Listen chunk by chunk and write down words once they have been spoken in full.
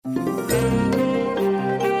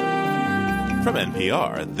From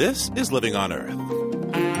NPR, this is Living on Earth.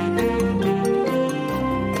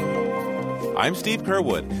 I'm Steve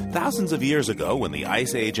Curwood. Thousands of years ago, when the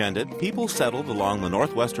Ice Age ended, people settled along the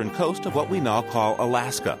northwestern coast of what we now call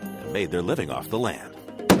Alaska and made their living off the land.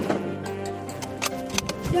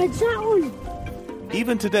 That's that one.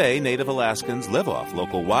 Even today, native Alaskans live off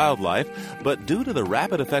local wildlife, but due to the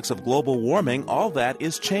rapid effects of global warming, all that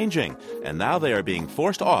is changing, and now they are being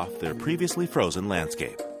forced off their previously frozen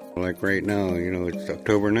landscape. Like right now, it's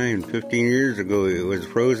October 9. 15 years ago, it was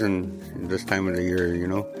frozen this time of the year,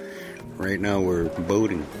 Right now, we're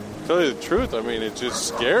boating. To tell you the truth, it's just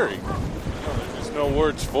scary. There's no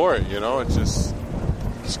words for it, It's just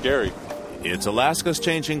scary. It's Alaska's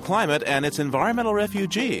changing climate and its environmental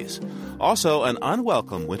refugees. Also, an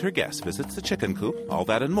unwelcome winter guest visits the chicken coop. All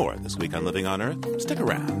that and more this week on Living on Earth. Stick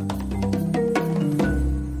around.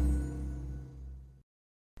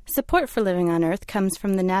 Support for Living on Earth comes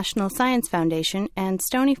from the National Science Foundation and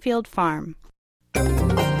Stonyfield Farm.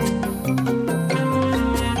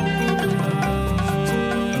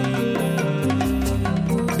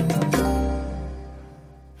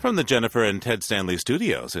 From the Jennifer and Ted Stanley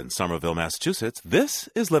studios in Somerville, Massachusetts, this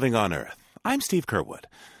is Living on Earth. I'm Steve Curwood.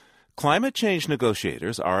 Climate change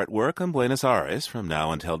negotiators are at work in Buenos Aires from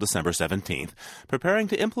now until December 17th, preparing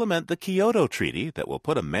to implement the Kyoto Treaty that will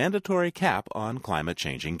put a mandatory cap on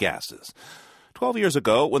climate-changing gases. 12 years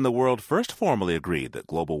ago, when the world first formally agreed that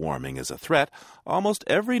global warming is a threat, almost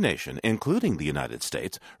every nation, including the United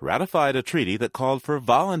States, ratified a treaty that called for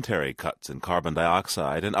voluntary cuts in carbon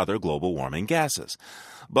dioxide and other global warming gases.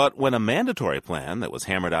 But when a mandatory plan that was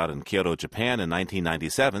hammered out in Kyoto, Japan in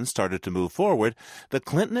 1997 started to move forward, the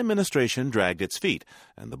Clinton administration dragged its feet,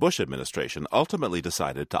 and the Bush administration ultimately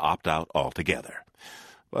decided to opt out altogether.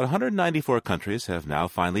 But 194 countries have now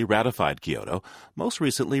finally ratified Kyoto, most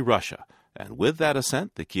recently Russia. And with that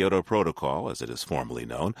assent, the Kyoto Protocol, as it is formally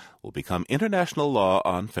known, will become international law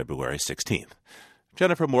on February 16th.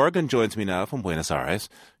 Jennifer Morgan joins me now from Buenos Aires.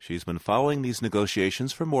 She's been following these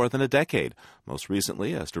negotiations for more than a decade, most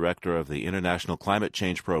recently as director of the International Climate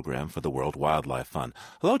Change Program for the World Wildlife Fund.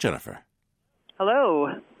 Hello, Jennifer.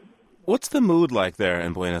 Hello. What's the mood like there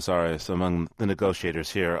in Buenos Aires among the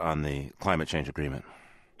negotiators here on the climate change agreement?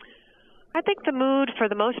 I think the mood, for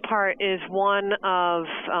the most part, is one of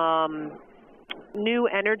new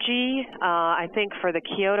energy. I think for the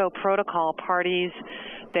Kyoto Protocol parties,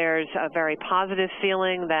 there's a very positive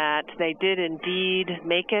feeling that they did indeed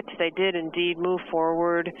make it. They did indeed move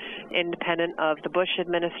forward independent of the Bush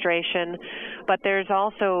administration. But there's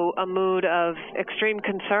also a mood of extreme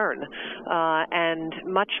concern and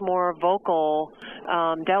much more vocal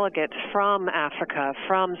delegates from Africa,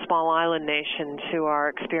 from small island nations who are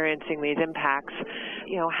experiencing these impacts.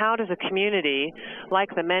 How does a community,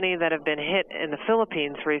 like the many that have been hit in the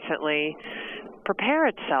Philippines recently, prepare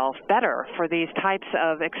itself better for these types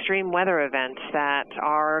of extreme weather events that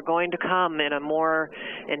are going to come in a more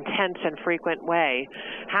intense and frequent way?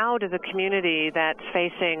 How does a community that's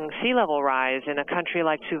facing sea level rise in a country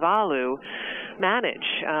like Tuvalu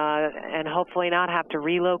manage and hopefully not have to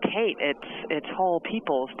relocate its whole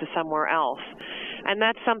peoples to somewhere else? And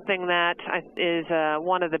that's something that is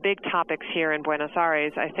one of the big topics here in Buenos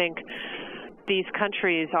Aires. I think these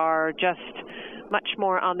countries are just much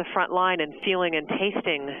more on the front line and feeling and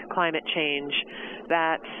tasting climate change,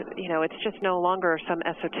 that, it's just no longer some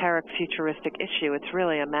esoteric futuristic issue. It's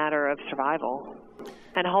really a matter of survival.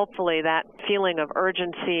 And hopefully that feeling of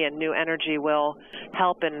urgency and new energy will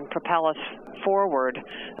help and propel us forward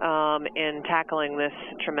in tackling this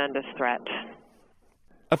tremendous threat.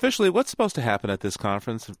 Officially, what's supposed to happen at this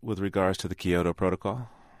conference with regards to the Kyoto Protocol?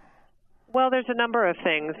 Well, there's a number of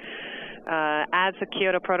things. As the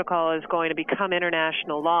Kyoto Protocol is going to become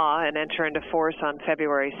international law and enter into force on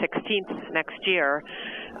February 16th next year,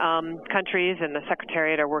 countries and the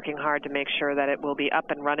Secretariat are working hard to make sure that it will be up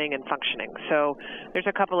and running and functioning. So there's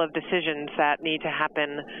a couple of decisions that need to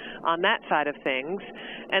happen on that side of things.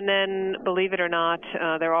 And then, believe it or not,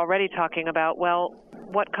 they're already talking about,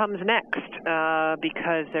 what comes next?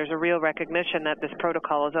 Because there's a real recognition that this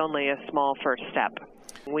protocol is only a small first step.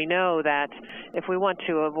 We know that if we want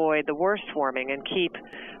to avoid the worst warming and keep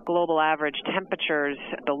global average temperatures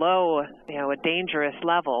below, a dangerous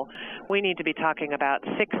level, we need to be talking about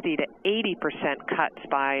 60 to 80% cuts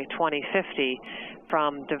by 2050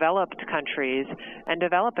 from developed countries, and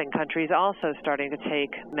developing countries also starting to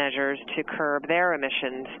take measures to curb their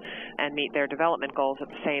emissions and meet their development goals at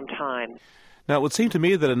the same time. Now, it would seem to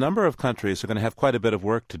me that a number of countries are going to have quite a bit of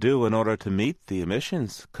work to do in order to meet the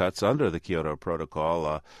emissions cuts under the Kyoto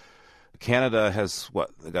Protocol. Canada has,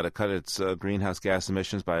 they got to cut its greenhouse gas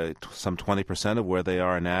emissions by some 20% of where they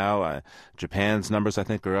are now. Japan's numbers, I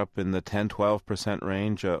think, are up in the 10-12%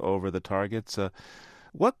 range over the targets.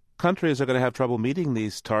 What countries are going to have trouble meeting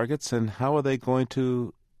these targets, and how are they going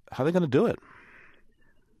to do it?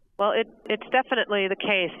 Well, it's definitely the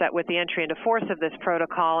case that with the entry into force of this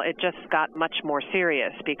protocol, it just got much more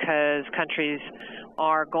serious because countries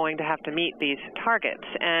are going to have to meet these targets.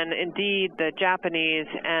 And indeed, the Japanese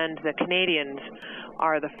and the Canadians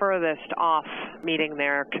are the furthest off meeting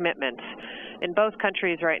their commitments. In both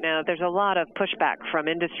countries right now, there's a lot of pushback from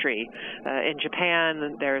industry. In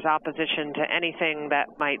Japan, there's opposition to anything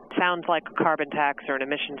that might sound like a carbon tax or an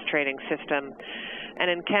emissions trading system. And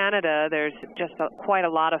in Canada, there's just quite a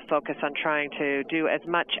lot of focus on trying to do as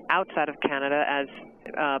much outside of Canada as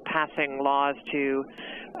passing laws to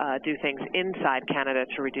do things inside Canada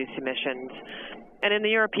to reduce emissions. And in the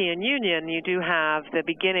European Union, you do have the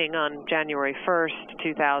beginning on January 1st,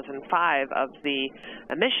 2005, of the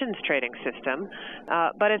emissions trading system,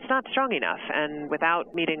 but it's not strong enough. And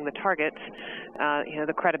without meeting the targets,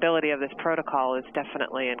 the credibility of this protocol is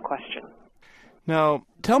definitely in question. Now,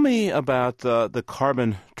 tell me about the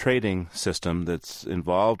carbon trading system that's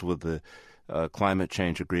involved with the climate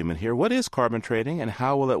change agreement here. What is carbon trading, and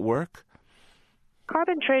how will it work?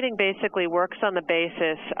 Carbon trading basically works on the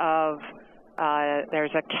basis of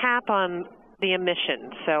there's a cap on the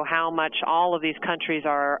emissions, so how much all of these countries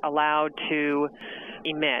are allowed to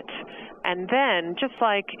emit. And then, just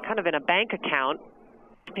like kind of in a bank account,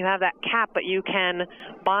 you have that cap, but you can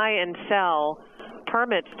buy and sell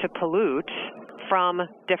permits to pollute from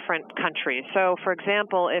different countries. So, for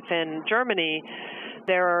example, if in Germany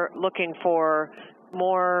they're looking for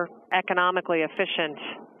more economically efficient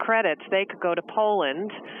credits, they could go to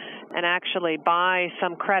Poland and actually buy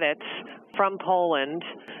some credits from Poland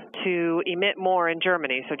to emit more in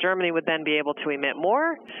Germany. So Germany would then be able to emit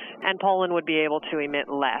more, and Poland would be able to emit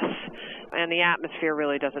less. And the atmosphere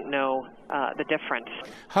really doesn't know the difference.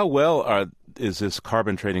 How well is this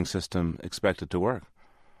carbon trading system expected to work?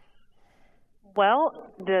 Well,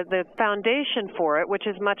 the foundation for it, which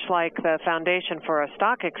is much like the foundation for a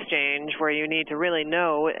stock exchange, where you need to really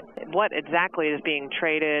know what exactly is being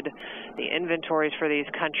traded, the inventories for these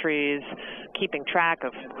countries, keeping track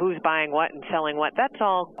of who's buying what and selling what, that's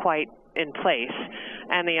all quite in place.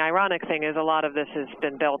 And the ironic thing is a lot of this has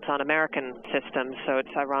been built on American systems, so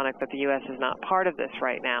it's ironic that the U.S. is not part of this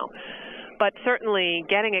right now. But certainly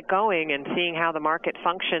getting it going and seeing how the market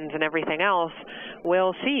functions and everything else,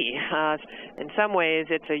 we'll see. In some ways,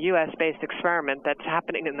 it's a U.S.-based experiment that's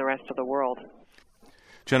happening in the rest of the world.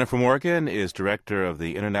 Jennifer Morgan is director of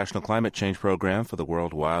the International Climate Change Program for the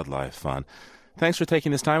World Wildlife Fund. Thanks for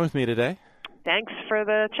taking this time with me today. Thanks for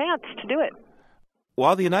the chance to do it.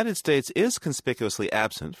 While the United States is conspicuously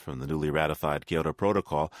absent from the newly ratified Kyoto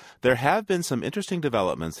Protocol, there have been some interesting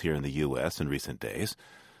developments here in the U.S. in recent days.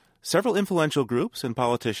 Several influential groups and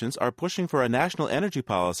politicians are pushing for a national energy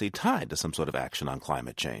policy tied to some sort of action on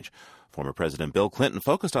climate change. Former President Bill Clinton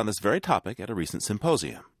focused on this very topic at a recent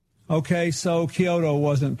symposium. Okay, so Kyoto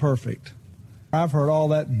wasn't perfect. I've heard all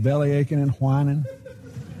that belly aching and whining.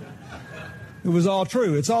 It was all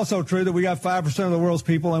true. It's also true that we got 5% of the world's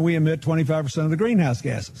people and we emit 25% of the greenhouse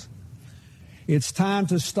gases. It's time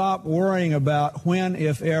to stop worrying about when,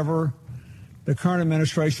 if ever, the current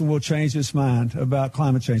administration will change its mind about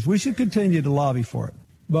climate change. We should continue to lobby for it.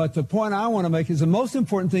 But the point I want to make is the most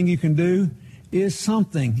important thing you can do is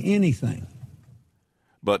something, anything.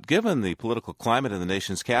 But given the political climate in the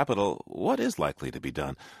nation's capital, what is likely to be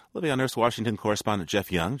done? Living on Earth's Washington correspondent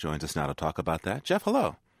Jeff Young joins us now to talk about that. Jeff,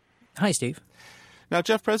 hello. Hi, Steve. Now,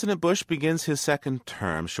 Jeff, President Bush begins his second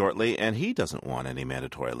term shortly, and he doesn't want any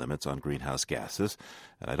mandatory limits on greenhouse gases.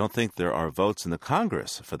 And I don't think there are votes in the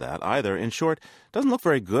Congress for that either. In short, it doesn't look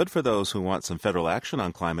very good for those who want some federal action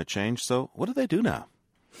on climate change. So what do they do now?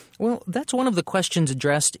 Well, that's one of the questions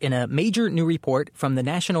addressed in a major new report from the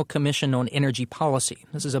National Commission on Energy Policy.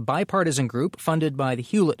 This is a bipartisan group funded by the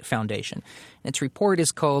Hewlett Foundation. Its report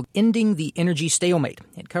is called Ending the Energy Stalemate.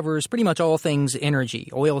 It covers pretty much all things energy,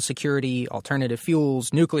 oil security, alternative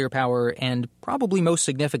fuels, nuclear power, and probably most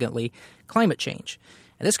significantly, climate change.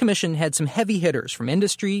 And this commission had some heavy hitters from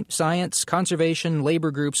industry, science, conservation,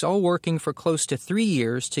 labor groups, all working for close to 3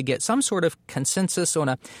 years to get some sort of consensus on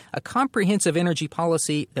a comprehensive energy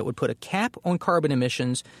policy that would put a cap on carbon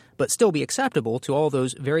emissions but still be acceptable to all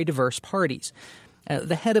those very diverse parties.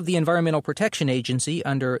 The head of the Environmental Protection Agency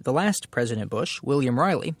under the last President Bush, William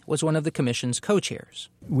Riley, was one of the commission's co-chairs.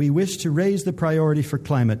 We wish to raise the priority for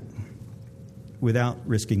climate without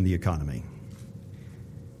risking the economy.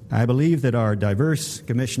 I believe that our diverse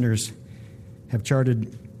commissioners have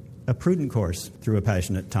charted a prudent course through a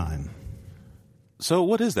passionate time. So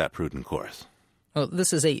what is that prudent course? Well,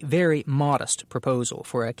 this is a very modest proposal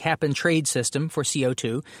for a cap-and-trade system for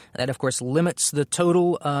CO2 that, of course, limits the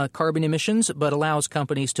total carbon emissions but allows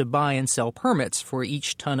companies to buy and sell permits for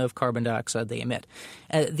each ton of carbon dioxide they emit.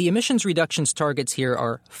 The emissions reductions targets here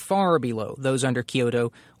are far below those under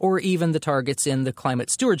Kyoto or even the targets in the climate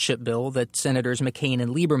stewardship bill that Senators McCain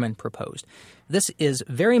and Lieberman proposed. This is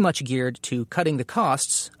very much geared to cutting the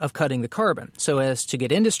costs of cutting the carbon so as to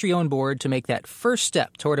get industry on board to make that first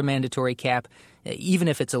step toward a mandatory cap, even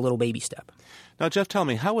if it's a little baby step. Now, Jeff, tell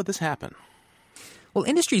me, how would this happen? Well,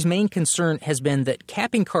 industry's main concern has been that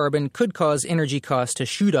capping carbon could cause energy costs to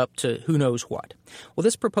shoot up to who knows what. Well,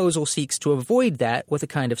 this proposal seeks to avoid that with a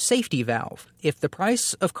kind of safety valve. If the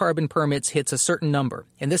price of carbon permits hits a certain number,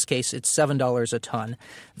 in this case it's $7 a ton,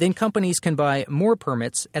 then companies can buy more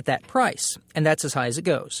permits at that price, and that's as high as it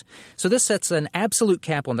goes. So this sets an absolute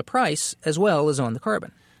cap on the price as well as on the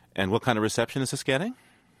carbon. And what kind of reception is this getting?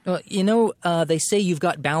 They say you've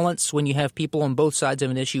got balance when you have people on both sides of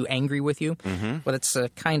an issue angry with you. Mm-hmm. But it's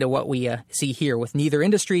kind of what we see here, with neither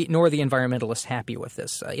industry nor the environmentalists happy with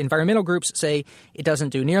this. Environmental groups say it doesn't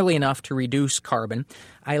do nearly enough to reduce carbon.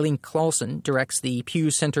 Eileen Clausen directs the Pew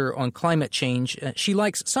Center on Climate Change. She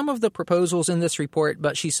likes some of the proposals in this report,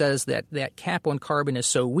 but she says that cap on carbon is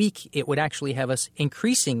so weak it would actually have us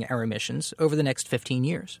increasing our emissions over the next 15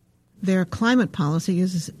 years. Their climate policy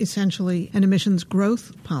is essentially an emissions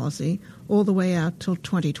growth policy all the way out till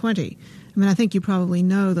 2020. I mean, I think you probably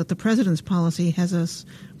know that the president's policy has us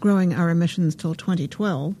growing our emissions till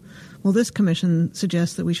 2012. Well, this commission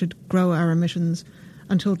suggests that we should grow our emissions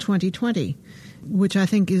until 2020, which I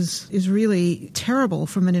think is really terrible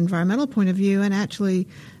from an environmental point of view and actually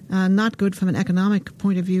not good from an economic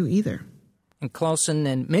point of view either. And Clausen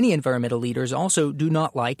and many environmental leaders also do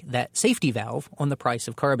not like that safety valve on the price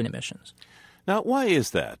of carbon emissions. Now, why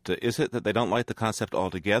is that? Is it that they don't like the concept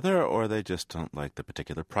altogether, or they just don't like the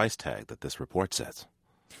particular price tag that this report sets?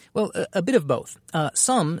 Well, a bit of both.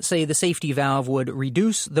 Some say the safety valve would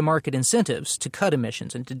reduce the market incentives to cut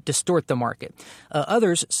emissions and to distort the market.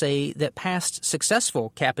 Others say that past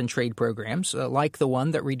successful cap-and-trade programs, like the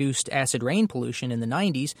one that reduced acid rain pollution in the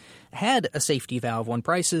 90s, had a safety valve on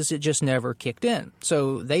prices. It just never kicked in.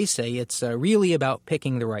 So they say it's really about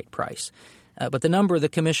picking the right price. But the number the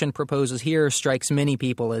Commission proposes here strikes many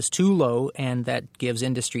people as too low, and that gives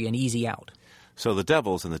industry an easy out. So the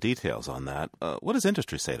devil's in the details on that. What does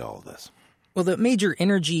industry say to all of this? Well, the major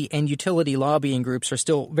energy and utility lobbying groups are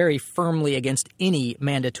still very firmly against any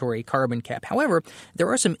mandatory carbon cap. However, there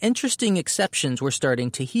are some interesting exceptions we're starting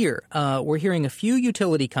to hear. We're hearing a few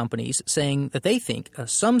utility companies saying that they think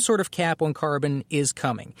some sort of cap on carbon is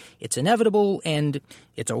coming. It's inevitable and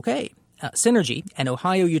it's okay. Synergy, an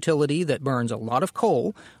Ohio utility that burns a lot of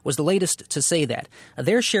coal, was the latest to say that.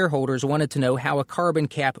 Their shareholders wanted to know how a carbon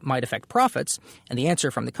cap might affect profits, and the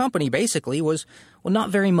answer from the company basically was, well,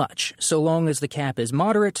 not very much, so long as the cap is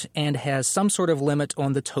moderate and has some sort of limit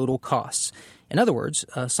on the total costs. In other words,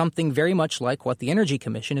 something very much like what the Energy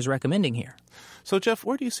Commission is recommending here. So, Jeff,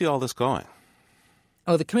 where do you see all this going?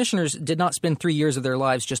 Oh, the commissioners did not spend 3 years of their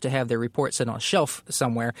lives just to have their report sit on a shelf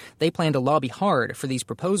somewhere. They plan to lobby hard for these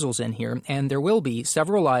proposals in here, and there will be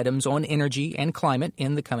several items on energy and climate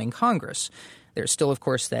in the coming Congress. There's still, of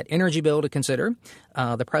course, that energy bill to consider.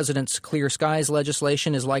 The president's Clear Skies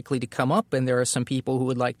legislation is likely to come up, and there are some people who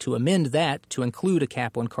would like to amend that to include a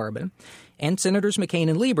cap on carbon. And Senators McCain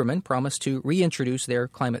and Lieberman promised to reintroduce their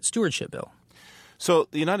climate stewardship bill. So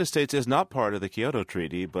the United States is not part of the Kyoto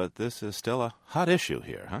Treaty, but this is still a hot issue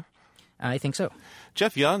here, huh? I think so.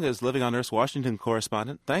 Jeff Young is Living on Earth's Washington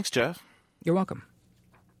correspondent. Thanks, Jeff. You're welcome.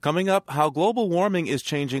 Coming up, how global warming is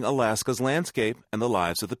changing Alaska's landscape and the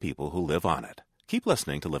lives of the people who live on it. Keep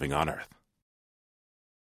listening to Living on Earth.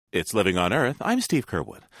 It's Living on Earth. I'm Steve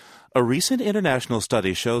Curwood. A recent international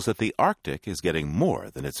study shows that the Arctic is getting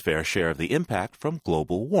more than its fair share of the impact from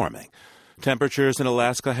global warming. Temperatures in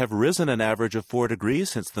Alaska have risen an average of 4 degrees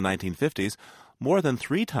since the 1950s, more than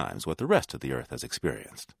 3 times what the rest of the Earth has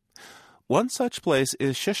experienced. One such place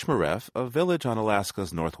is Shishmaref, a village on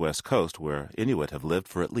Alaska's northwest coast where Inuit have lived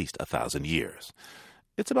for at least 1,000 years.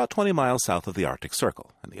 It's about 20 miles south of the Arctic Circle,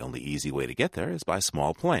 and the only easy way to get there is by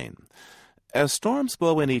small plane. As storms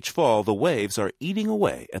blow in each fall, the waves are eating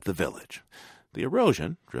away at the village. The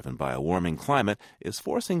erosion, driven by a warming climate, is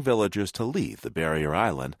forcing villagers to leave the barrier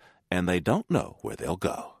island, and they don't know where they'll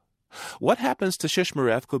go. What happens to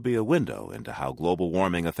Shishmaref could be a window into how global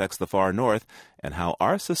warming affects the far north and how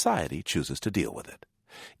our society chooses to deal with it.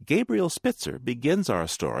 Gabriel Spitzer begins our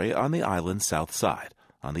story on the island's south side,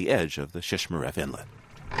 on the edge of the Shishmaref Inlet.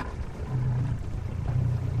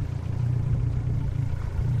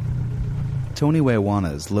 Tony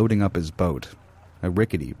Wewana is loading up his boat, a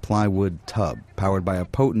rickety plywood tub powered by a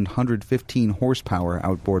potent 115 horsepower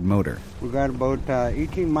outboard motor. We got about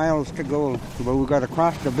 18 miles to go, but we got to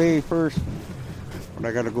cross the bay first. But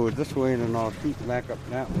I got to go this way and then I'll shoot back up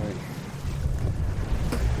that way.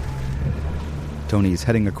 Tony's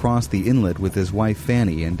heading across the inlet with his wife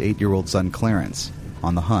Fanny and 8-year-old son Clarence,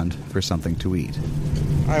 on the hunt for something to eat.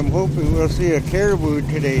 I'm hoping we'll see a caribou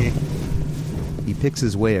today. He picks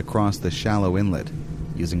his way across the shallow inlet,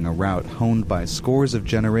 using a route honed by scores of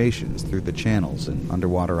generations through the channels and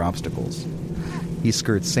underwater obstacles. He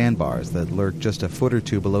skirts sandbars that lurk just a foot or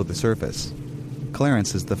two below the surface.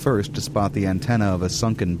 Clarence is the first to spot the antenna of a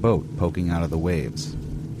sunken boat poking out of the waves.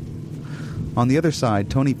 On the other side,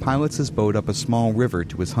 Tony pilots his boat up a small river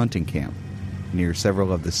to his hunting camp, near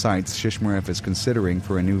several of the sites Shishmaref is considering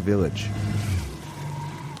for a new village.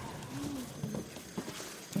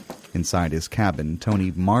 Inside his cabin,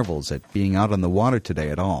 Tony marvels at being out on the water today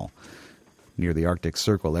at all. Near the Arctic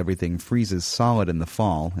Circle, everything freezes solid in the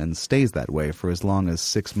fall and stays that way for as long as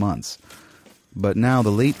 6 months. But now the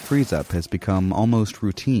late freeze-up has become almost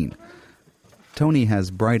routine. Tony has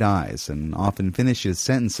bright eyes and often finishes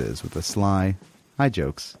sentences with a sly, "Hi,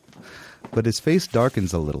 jokes." But his face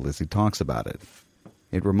darkens a little as he talks about it.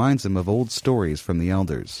 It reminds him of old stories from the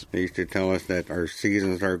elders. They used to tell us that our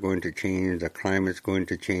seasons are going to change, the climate's going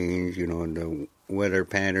to change, and the weather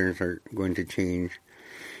patterns are going to change.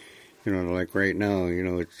 Like right now,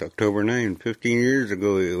 it's October 9. 15 years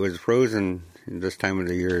ago, it was frozen this time of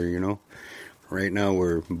the year, Right now,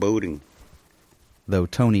 we're boating. Though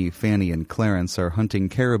Tony, Fanny, and Clarence are hunting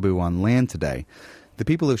caribou on land today, the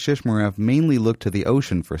people of Shishmaref mainly look to the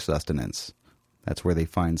ocean for sustenance. That's where they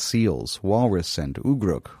find seals, walrus, and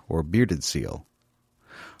ugruk, or bearded seal.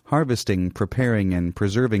 Harvesting, preparing, and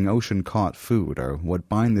preserving ocean-caught food are what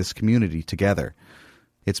bind this community together.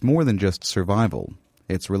 It's more than just survival.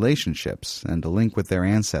 It's relationships and a link with their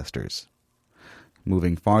ancestors.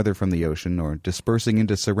 Moving farther from the ocean or dispersing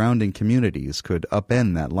into surrounding communities could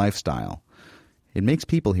upend that lifestyle. It makes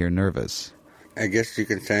people here nervous. I guess you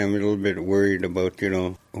could say I'm a little bit worried about,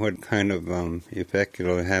 what kind of effect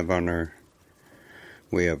it'll have on our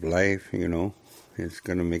way of life, It's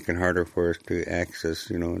going to make it harder for us to access,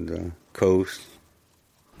 the coast.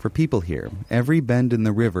 For people here, every bend in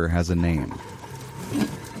the river has a name.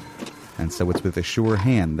 And so it's with a sure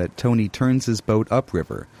hand that Tony turns his boat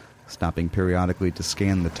upriver, stopping periodically to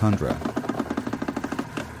scan the tundra.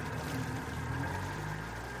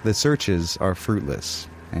 The searches are fruitless,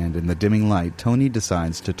 and in the dimming light, Tony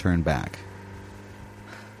decides to turn back.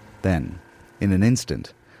 Then, in an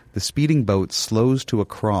instant, the speeding boat slows to a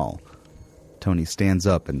crawl. Tony stands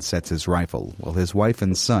up and sets his rifle, while his wife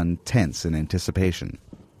and son tense in anticipation.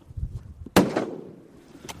 That's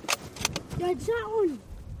that one.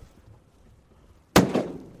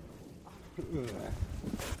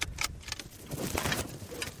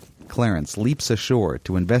 Clarence leaps ashore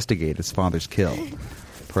to investigate his father's kill.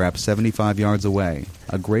 Perhaps 75 yards away,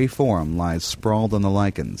 a gray form lies sprawled on the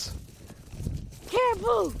lichens.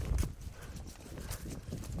 Caribou!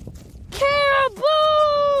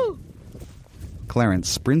 Caribou! Clarence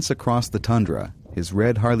sprints across the tundra, his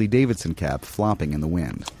red Harley-Davidson cap flopping in the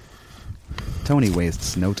wind. Tony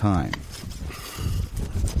wastes no time.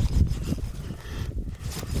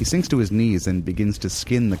 He sinks to his knees and begins to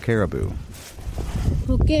skin the caribou.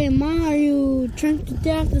 Okay, Ma, are you trying to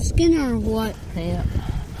take the skin or what? Yeah.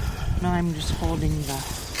 No, I'm just holding the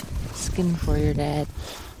skin for your dad.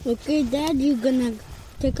 Okay, Dad, you gonna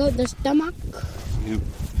take out the stomach? Yep.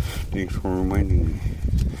 Thanks for reminding me.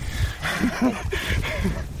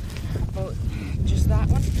 Oh, just that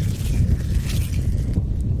one?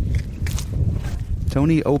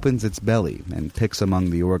 Tony opens its belly and picks among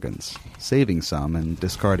the organs, saving some and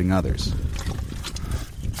discarding others.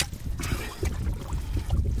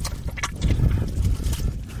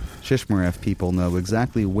 Shishmaref people know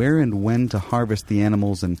exactly where and when to harvest the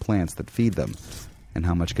animals and plants that feed them, and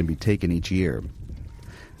how much can be taken each year.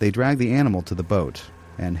 They drag the animal to the boat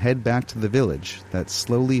and head back to the village that's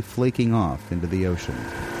slowly flaking off into the ocean.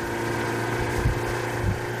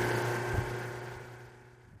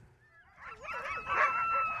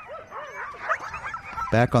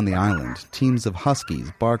 Back on the island, teams of huskies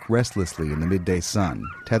bark restlessly in the midday sun,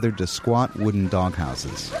 tethered to squat wooden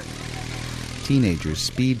doghouses. Teenagers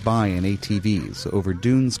speed by in ATVs over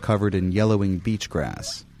dunes covered in yellowing beach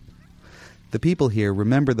grass. The people here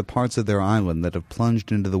remember the parts of their island that have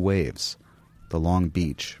plunged into the waves. The long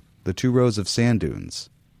beach, the 2 rows of sand dunes,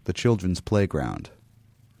 the children's playground.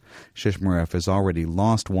 Shishmaref has already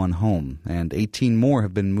lost 1 home, and 18 more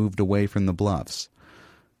have been moved away from the bluffs.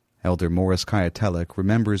 Elder Morris Kayatelek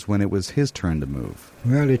remembers when it was his turn to move.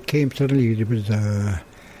 Well, it came suddenly. It was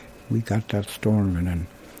we got that storm, and then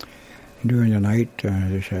during the night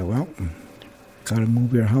they said, "Well, got to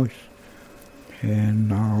move your house."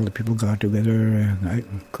 And all the people got together, and I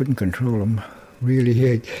couldn't control them. Really,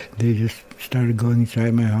 they just started going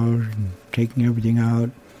inside my house and taking everything out.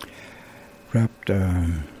 Wrapped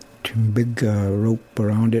two big rope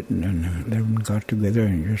around it, and then everyone got together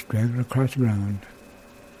and just dragged it across the ground.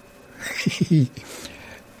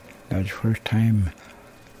 That was the first time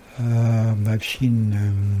I've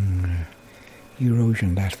seen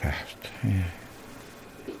erosion that fast. Yeah.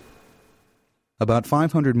 About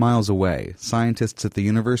 500 miles away, scientists at the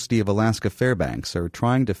University of Alaska Fairbanks are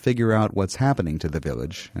trying to figure out what's happening to the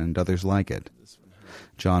village and others like it.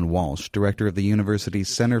 John Walsh, director of the university's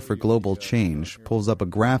Center for Global Change, pulls up a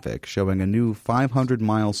graphic showing a new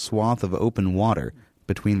 500-mile swath of open water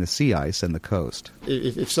between the sea ice and the coast.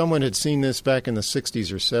 If someone had seen this back in the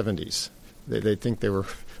 60s or 70s, they'd think they were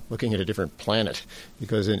looking at a different planet,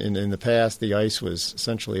 because in the past the ice was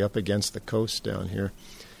essentially up against the coast down here.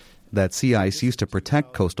 That sea ice used to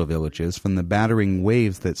protect coastal villages from the battering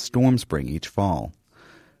waves that storms bring each fall.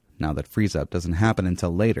 Now that freeze-up doesn't happen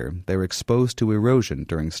until later, they're exposed to erosion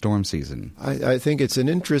during storm season. I think it's an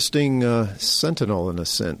interesting sentinel in a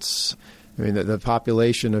sense. I mean, the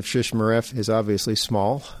population of Shishmaref is obviously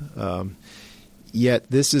small, yet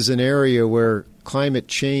this is an area where climate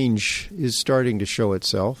change is starting to show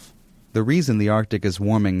itself. The reason the Arctic is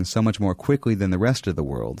warming so much more quickly than the rest of the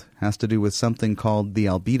world has to do with something called the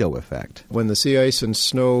albedo effect. When the sea ice and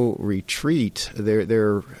snow retreat,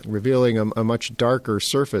 they're revealing a much darker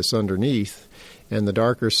surface underneath, and the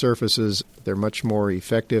darker surfaces, they're much more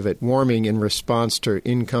effective at warming in response to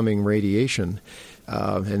incoming radiation.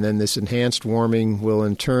 And then this enhanced warming will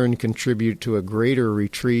in turn contribute to a greater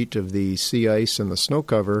retreat of the sea ice and the snow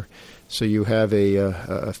cover, so you have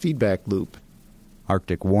a feedback loop.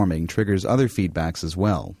 Arctic warming triggers other feedbacks as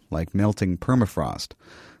well, like melting permafrost.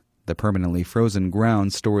 The permanently frozen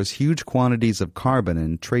ground stores huge quantities of carbon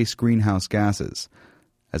and trace greenhouse gases.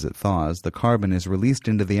 As it thaws, the carbon is released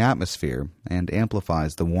into the atmosphere and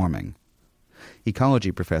amplifies the warming.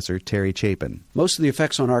 Ecology professor Terry Chapin. Most of the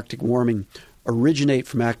effects on Arctic warming originate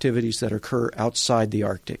from activities that occur outside the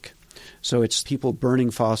Arctic. So it's people burning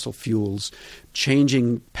fossil fuels,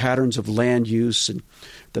 changing patterns of land use. And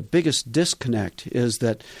the biggest disconnect is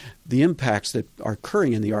that the impacts that are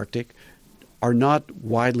occurring in the Arctic are not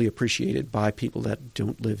widely appreciated by people that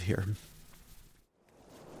don't live here.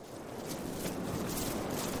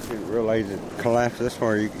 I didn't realize it collapsed this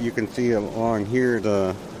far. You can see along here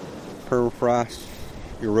the permafrost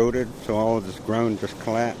eroded, so all of this ground just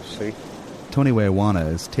collapsed, see? Tony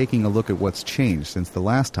Wewana is taking a look at what's changed since the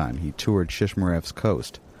last time he toured Shishmaref's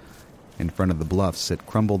coast. In front of the bluffs sit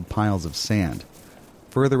crumbled piles of sand.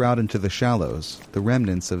 Further out into the shallows, the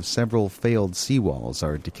remnants of several failed seawalls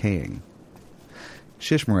are decaying.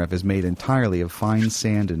 Shishmaref is made entirely of fine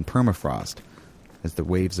sand and permafrost. As the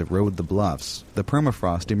waves erode the bluffs, the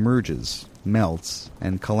permafrost emerges, melts,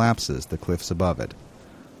 and collapses the cliffs above it.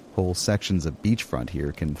 Whole sections of beachfront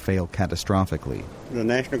here can fail catastrophically. The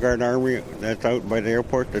National Guard Armory, that's out by the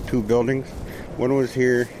airport, the two buildings. One was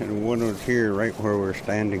here and one was here right where we're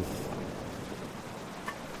standing.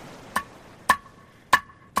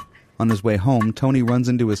 On his way home, Tony runs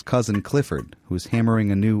into his cousin Clifford, who's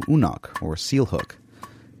hammering a new unok, or seal hook.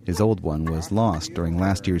 His old one was lost during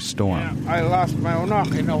last year's storm. Yeah, I lost my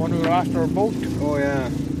unok, when we lost our boat. Oh, yeah.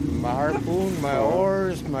 My harpoon, my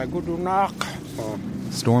oars, my good unok. Oh.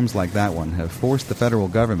 Storms like that one have forced the federal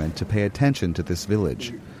government to pay attention to this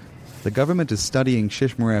village. The government is studying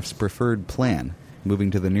Shishmaref's preferred plan,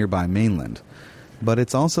 moving to the nearby mainland. But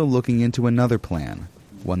it's also looking into another plan,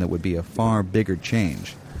 one that would be a far bigger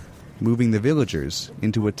change, moving the villagers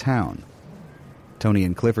into a town. Tony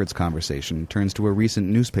and Clifford's conversation turns to a recent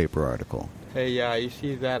newspaper article. Hey, you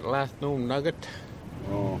see that last known nugget?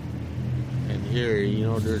 Oh. And here,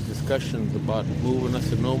 there's discussions about moving us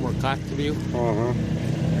to no more Cotsville. Uh-huh.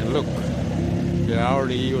 And look, they're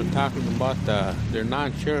already even talking about their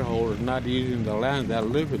non-shareholders not using the land that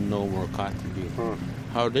live in no more Cotsville. Huh.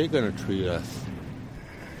 How are they going to treat us?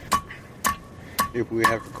 If we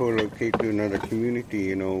have to co-locate to another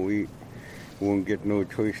community, we won't get no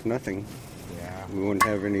choice, nothing. Yeah. We won't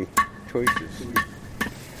have any choices.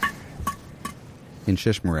 In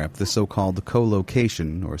Shishmaref, the so-called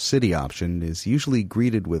co-location or city option is usually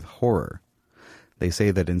greeted with horror. They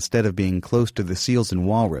say that instead of being close to the seals and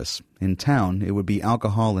walrus, in town it would be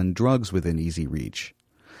alcohol and drugs within easy reach.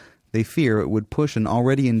 They fear it would push an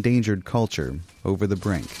already endangered culture over the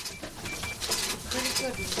brink.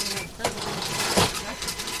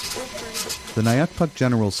 The Nyakpuk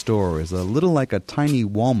General Store is a little like a tiny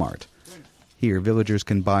Walmart. Here, villagers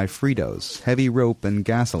can buy Fritos, heavy rope, and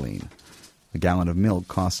gasoline. A gallon of milk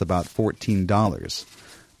costs about $14.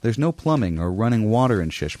 There's no plumbing or running water in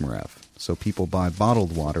Shishmaref, so people buy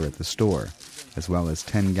bottled water at the store, as well as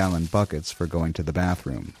 10-gallon buckets for going to the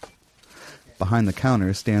bathroom. Behind the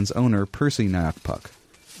counter stands owner Percy Nyakpuk.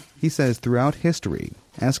 He says throughout history,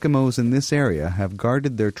 Eskimos in this area have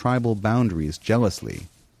guarded their tribal boundaries jealously.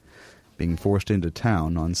 Being forced into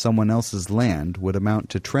town on someone else's land would amount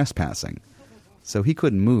to trespassing, so he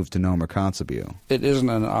couldn't move to Nomer Kotzebue. It isn't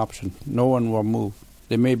an option. No one will move.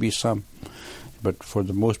 There may be some, but for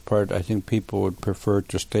the most part, I think people would prefer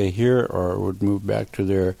to stay here or would move back to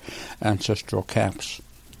their ancestral camps.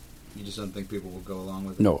 You just don't think people will go along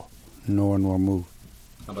with it? No. No one will move.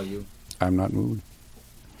 How about you? I'm not moving.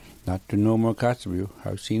 Not to Nomer Kotzebue.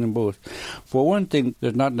 I've seen them both. For one thing,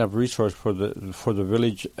 there's not enough resource for the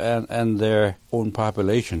village and their own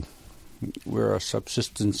population. We're a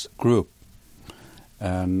subsistence group.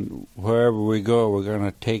 And wherever we go, we're going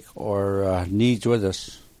to take our needs with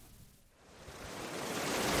us.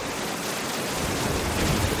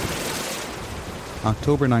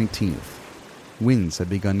 October 19th. Winds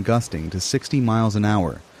have begun gusting to 60 miles an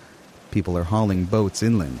hour. People are hauling boats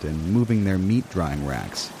inland and moving their meat drying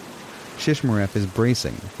racks. Shishmaref is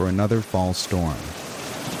bracing for another fall storm.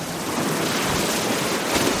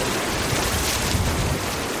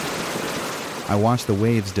 I watch the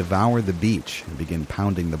waves devour the beach and begin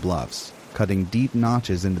pounding the bluffs, cutting deep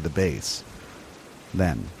notches into the base.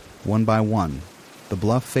 Then, one by one, the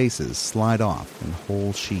bluff faces slide off in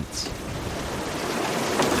whole sheets.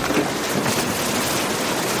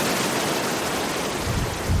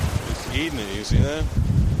 Eating it, you see that?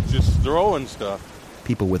 Just throwing stuff.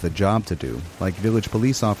 People with a job to do, like village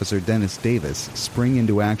police officer Dennis Davis, spring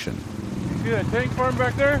into action. You see that tank farm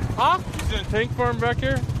back there? Huh? You see that tank farm back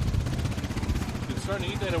here? It's starting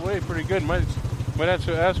to eat that away pretty good. Might have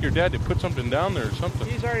to ask your dad to put something down there or something.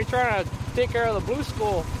 He's already trying to take care of the blue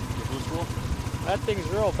school. The blue school? That thing's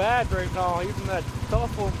real bad right now. Even that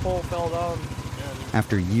telephone pole fell down.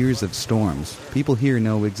 After years of storms, people here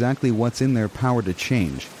know exactly what's in their power to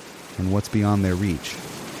change and what's beyond their reach.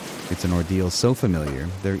 It's an ordeal so familiar,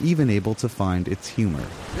 they're even able to find its humor.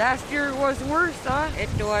 Last year was worse, huh? It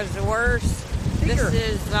was worse. Bigger.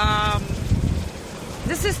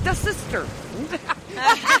 This is the sister.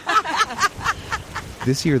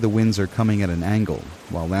 This year the winds are coming at an angle,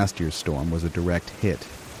 while last year's storm was a direct hit.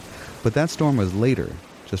 But that storm was later,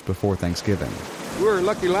 just before Thanksgiving. We were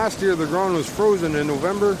lucky last year the ground was frozen in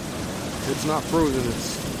November. It's not frozen,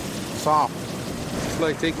 it's soft. It's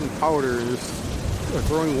like taking powder and just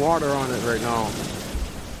throwing water on it right now.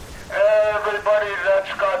 Everybody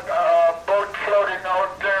that's got a boat floating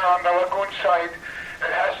out there on the lagoon side,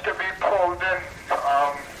 it has to be pulled in.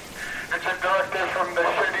 It's a directive from the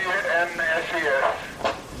city and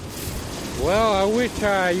SES. Well, I wish,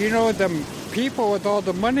 the people with all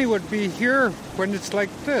the money would be here when it's like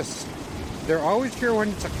this. They're always here when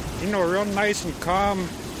it's, real nice and calm,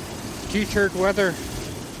 t-shirt weather.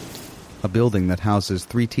 A building that houses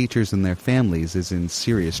 3 teachers and their families is in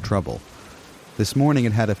serious trouble. This morning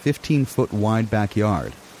it had a 15-foot wide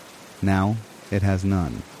backyard. Now it has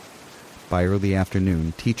none. By early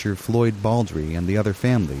afternoon, teacher Floyd Baldry and the other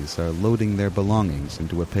families are loading their belongings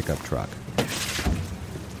into a pickup truck.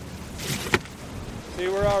 See,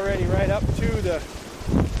 we're already right up to the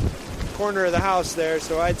corner of the house there,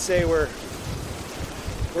 so I'd say we're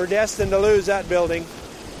destined to lose that building.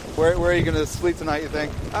 Where are you going to sleep tonight, you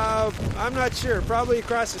think? I'm not sure. Probably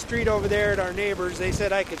across the street over there at our neighbors. They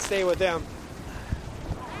said I could stay with them.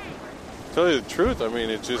 To tell you the truth,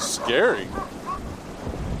 it's just scary.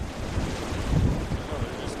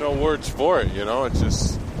 There's no words for it, It's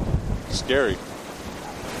just scary.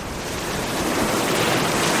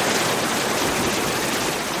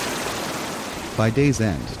 By day's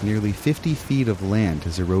end, nearly 50 feet of land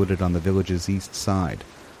has eroded on the village's east side.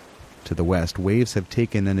 To the west, waves have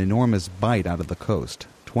taken an enormous bite out of the coast,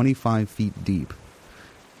 25 feet deep.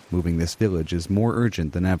 Moving this village is more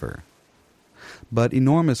urgent than ever. But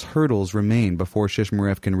enormous hurdles remain before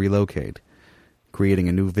Shishmaref can relocate. Creating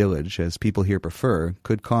a new village, as people here prefer,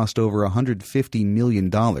 could cost over $150 million.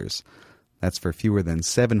 That's for fewer than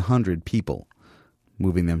 700 people.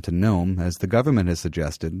 Moving them to Nome, as the government has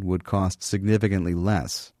suggested, would cost significantly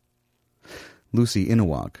less. Lucy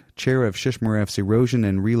Inowak, chair of Shishmaref's Erosion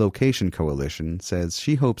and Relocation Coalition, says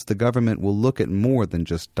she hopes the government will look at more than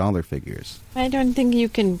just dollar figures. I don't think you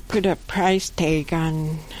can put a price tag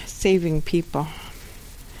on saving people.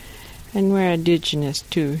 And we're indigenous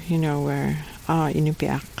too, we're all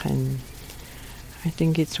Inupiaq and I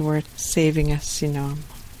think it's worth saving us,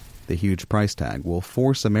 The huge price tag will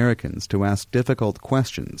force Americans to ask difficult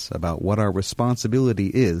questions about what our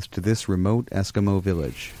responsibility is to this remote Eskimo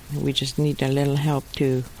village. We just need a little help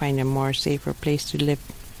to find a more safer place to live.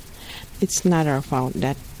 It's not our fault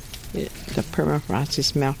that the permafrost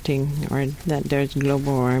is melting or that there's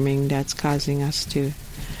global warming that's causing us to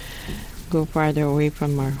go farther away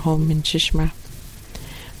from our home in Shishmaref.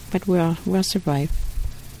 But we'll survive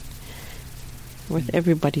with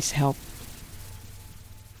everybody's help.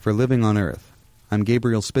 For Living on Earth, I'm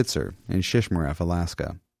Gabriel Spitzer in Shishmaref,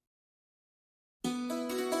 Alaska.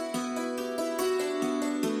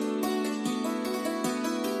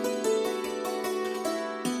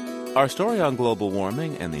 Our story on global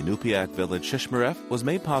warming and the Inupiaq village Shishmaref was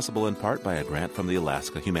made possible in part by a grant from the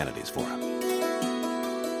Alaska Humanities Forum.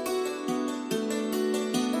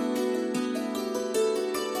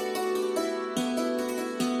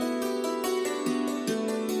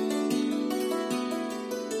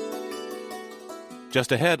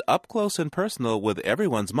 Just ahead, up close and personal with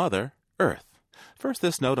everyone's mother, Earth. First,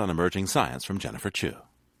 this note on emerging science from Jennifer Chu.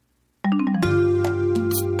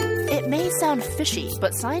 It may sound fishy,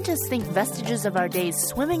 but scientists think vestiges of our days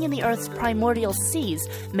swimming in the Earth's primordial seas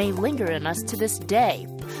may linger in us to this day.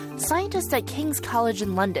 Scientists at King's College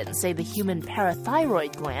in London say the human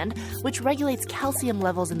parathyroid gland, which regulates calcium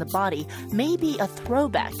levels in the body, may be a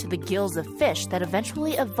throwback to the gills of fish that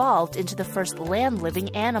eventually evolved into the first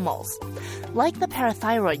land-living animals. Like the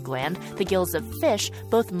parathyroid gland, the gills of fish,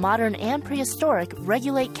 both modern and prehistoric,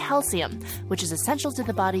 regulate calcium, which is essential to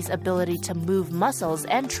the body's ability to move muscles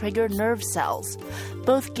and trigger nerve cells.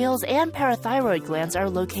 Both gills and parathyroid glands are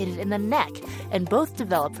located in the neck, and both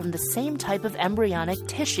develop from the same type of embryonic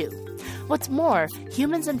tissue. What's more,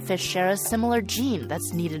 humans and fish share a similar gene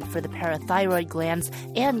that's needed for the parathyroid glands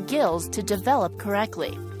and gills to develop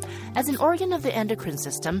correctly. As an organ of the endocrine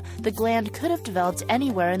system, the gland could have developed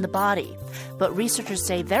anywhere in the body. But researchers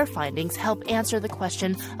say their findings help answer the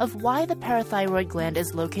question of why the parathyroid gland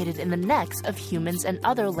is located in the necks of humans and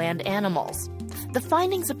other land animals. The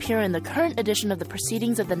findings appear in the current edition of the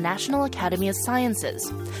Proceedings of the National Academy of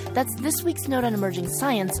Sciences. That's this week's Note on Emerging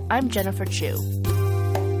Science. I'm Jennifer Chu.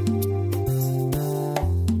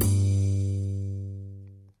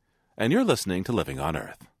 And you're listening to Living on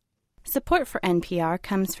Earth. Support for NPR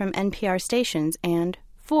comes from NPR stations and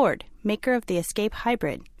Ford, maker of the Escape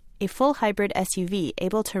Hybrid, a full hybrid SUV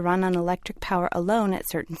able to run on electric power alone at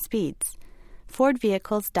certain speeds.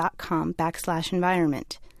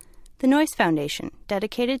 FordVehicles.com/environment. The Noyce Foundation,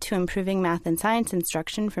 dedicated to improving math and science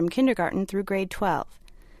instruction from kindergarten through grade 12.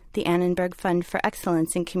 The Annenberg Fund for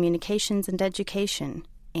Excellence in Communications and Education.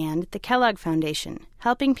 And the Kellogg Foundation,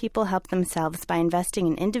 helping people help themselves by investing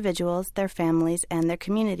in individuals, their families, and their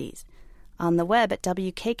communities. On the web at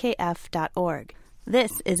wkkf.org.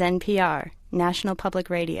 This is NPR, National Public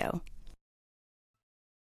Radio.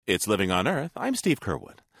 It's Living on Earth. I'm Steve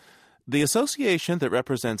Curwood. The association that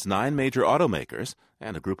represents 9 major automakers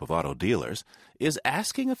and a group of auto dealers is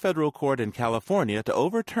asking a federal court in California to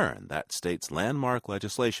overturn that state's landmark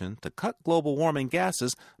legislation to cut global warming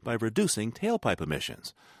gases by reducing tailpipe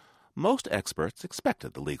emissions. Most experts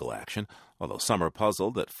expected the legal action, although some are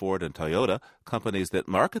puzzled that Ford and Toyota, companies that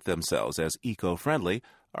market themselves as eco-friendly,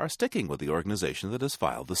 are sticking with the organization that has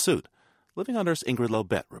filed the suit. Living on Earth's Ingrid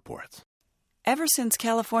Lobet reports. Ever since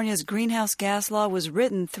California's greenhouse gas law was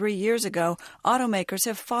written 3 years ago, automakers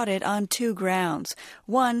have fought it on 2 grounds.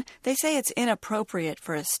 One, they say it's inappropriate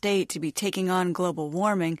for a state to be taking on global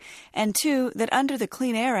warming. And 2, that under the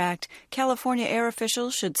Clean Air Act, California air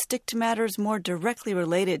officials should stick to matters more directly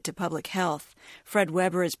related to public health. Fred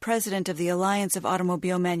Weber is president of the Alliance of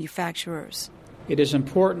Automobile Manufacturers. It is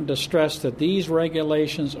important to stress that these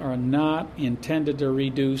regulations are not intended to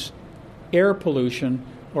reduce air pollution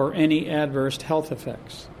or any adverse health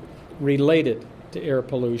effects related to air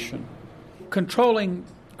pollution. Controlling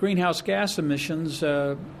greenhouse gas emissions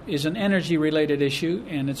is an energy-related issue,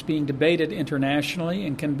 and it's being debated internationally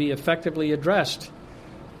and can be effectively addressed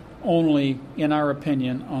only, in our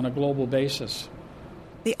opinion, on a global basis.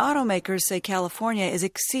 The automakers say California is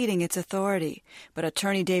exceeding its authority, but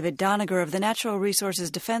attorney David Doniger of the Natural Resources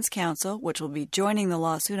Defense Council, which will be joining the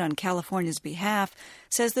lawsuit on California's behalf,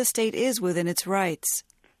 says the state is within its rights.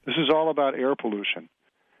 This is all about air pollution.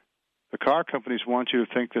 The car companies want you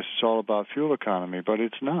to think this is all about fuel economy, but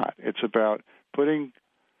it's not. It's about putting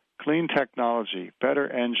clean technology,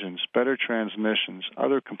 better engines, better transmissions,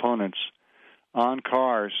 other components on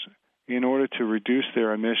cars in order to reduce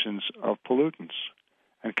their emissions of pollutants.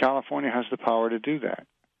 And California has the power to do that.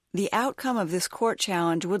 The outcome of this court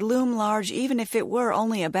challenge would loom large even if it were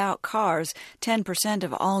only about cars. 10%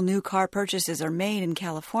 of all new car purchases are made in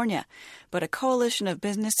California. But a coalition of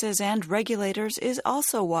businesses and regulators is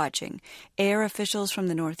also watching. Air officials from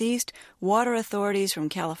the Northeast, water authorities from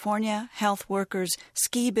California, health workers,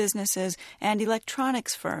 ski businesses, and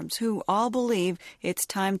electronics firms who all believe it's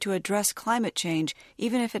time to address climate change,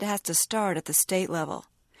 even if it has to start at the state level.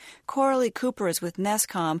 Coralie Cooper is with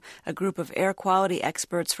NESCOM, a group of air quality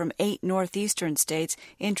experts from 8 northeastern states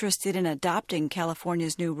interested in adopting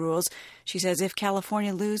California's new rules. She says if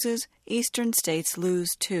California loses, eastern states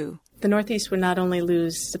lose too. The Northeast would not only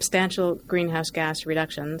lose substantial greenhouse gas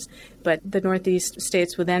reductions, but the Northeast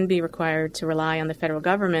states would then be required to rely on the federal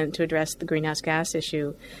government to address the greenhouse gas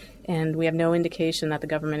issue. And we have no indication that the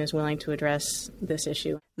government is willing to address this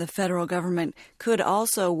issue. The federal government could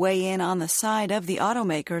also weigh in on the side of the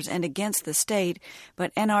automakers and against the state,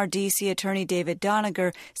 but NRDC Attorney David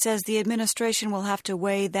Doniger says the administration will have to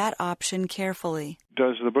weigh that option carefully.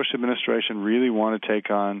 Does the Bush administration really want to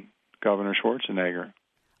take on Governor Schwarzenegger?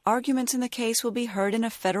 Arguments in the case will be heard in a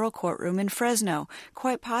federal courtroom in Fresno,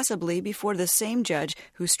 quite possibly before the same judge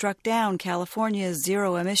who struck down California's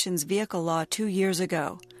zero-emissions vehicle law 2 years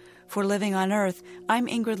ago. For Living on Earth, I'm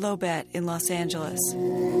Ingrid Lobet in Los Angeles.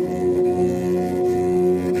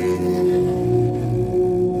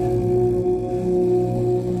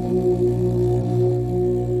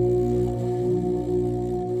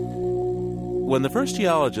 When the first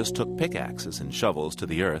geologists took pickaxes and shovels to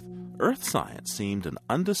the earth science seemed an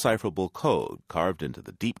undecipherable code carved into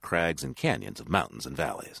the deep crags and canyons of mountains and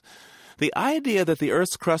valleys. The idea that the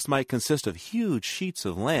Earth's crust might consist of huge sheets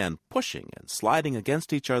of land pushing and sliding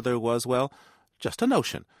against each other was, well, just a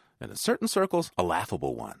notion, and in certain circles, a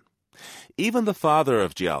laughable one. Even the father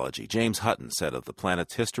of geology, James Hutton, said of the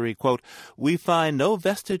planet's history, quote, "We find no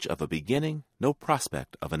vestige of a beginning, no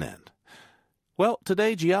prospect of an end." Well,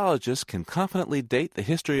 today geologists can confidently date the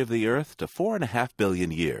history of the Earth to 4.5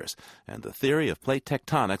 billion years, and the theory of plate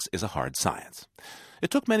tectonics is a hard science. It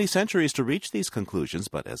took many centuries to reach these conclusions,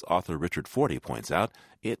 but as author Richard Fortey points out,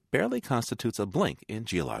 it barely constitutes a blink in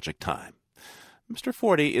geologic time. Mr.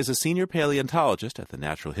 Fortey is a senior paleontologist at the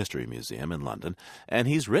Natural History Museum in London, and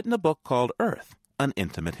he's written a book called Earth, An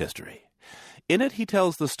Intimate History. In it, he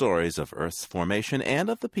tells the stories of Earth's formation and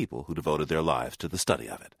of the people who devoted their lives to the study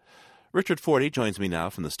of it. Richard Fortey joins me now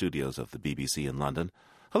from the studios of the BBC in London.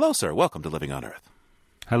 Hello, sir. Welcome to Living on Earth.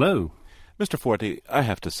 Hello. Mr. Fortey, I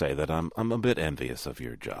have to say that I'm a bit envious of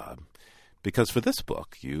your job, because for this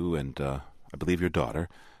book, you and I believe your daughter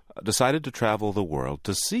decided to travel the world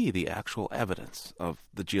to see the actual evidence of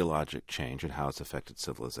the geologic change and how it's affected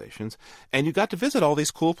civilizations, and you got to visit all these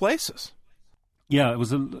cool places. Yeah, it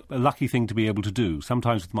was a lucky thing to be able to do,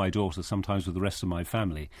 sometimes with my daughter, sometimes with the rest of my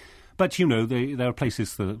family. But, you know, there are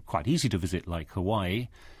places that are quite easy to visit, like Hawaii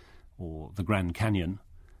or the Grand Canyon.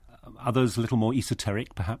 Others a little more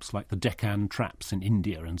esoteric, perhaps like the Deccan Traps in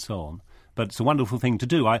India and so on. But it's a wonderful thing to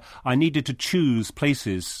do. I needed to choose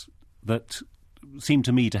places that seemed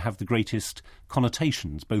to me to have the greatest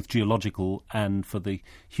connotations, both geological and for the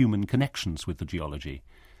human connections with the geology.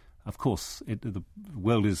 Of course, the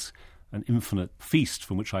world is an infinite feast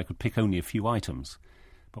from which I could pick only a few items.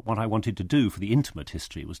 But what I wanted to do for the intimate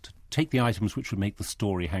history was to take the items which would make the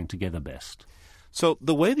story hang together best. So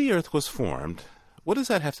the way the Earth was formed, what does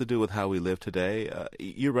that have to do with how we live today?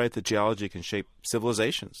 You're right that geology can shape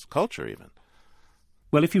civilizations, culture even.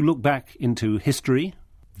 Well, if you look back into history,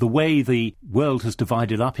 the way the world has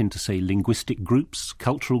divided up into, say, linguistic groups,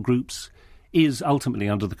 cultural groups, is ultimately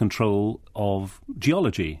under the control of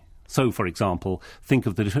geology. So, for example, think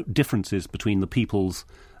of the differences between the peoples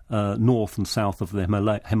north and south of the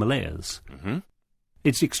Himalayas. Mm-hmm.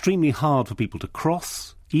 It's extremely hard for people to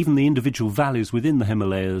cross. Even the individual valleys within the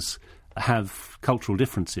Himalayas have cultural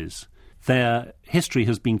differences. Their history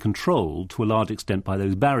has been controlled to a large extent by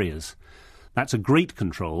those barriers. That's a great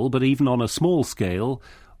control, but even on a small scale,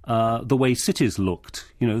 the way cities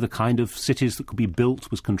looked, you know, the kind of cities that could be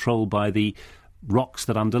built was controlled by the rocks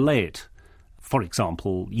that underlay it. For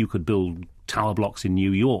example, you could build tower blocks in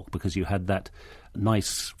New York because you had that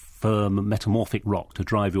nice, firm, metamorphic rock to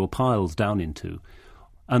drive your piles down into.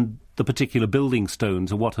 And the particular building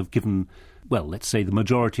stones are what have given, well, let's say the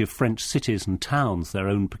majority of French cities and towns their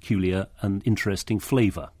own peculiar and interesting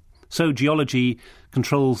flavour. So geology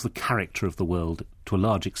controls the character of the world to a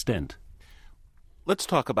large extent. Let's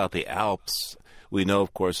talk about the Alps. We know,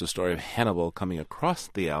 of course, the story of Hannibal coming across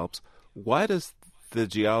the Alps. Why does the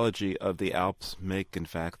geology of the Alps make, in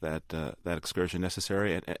fact, that excursion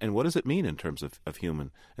necessary? And what does it mean in terms of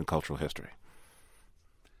human and cultural history?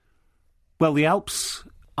 Well, the Alps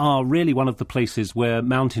are really one of the places where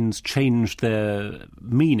mountains changed their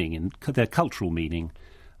meaning, their cultural meaning.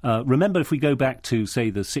 Remember, if we go back to, say,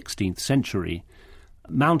 the 16th century,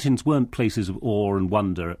 mountains weren't places of awe and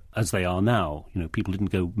wonder as they are now. You know, people didn't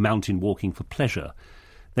go mountain walking for pleasure.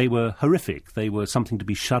 They were horrific. They were something to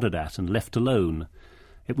be shuddered at and left alone.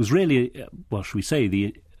 It was really, well, shall we say,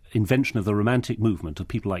 the invention of the Romantic movement, of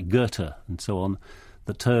people like Goethe and so on,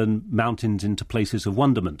 that turned mountains into places of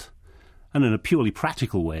wonderment. And in a purely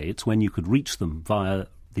practical way, it's when you could reach them via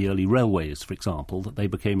the early railways, for example, that they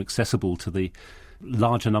became accessible to the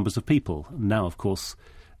larger numbers of people. Now, of course,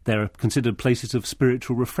 they're considered places of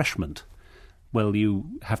spiritual refreshment. Well, you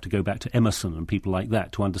have to go back to Emerson and people like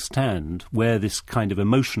that to understand where this kind of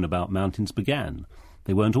emotion about mountains began.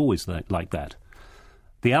 They weren't always like that.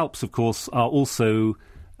 The Alps, of course, are also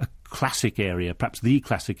a classic area, perhaps the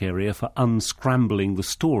classic area, for unscrambling the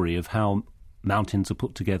story of how mountains are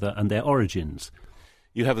put together and their origins.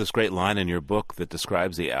 You have this great line in your book that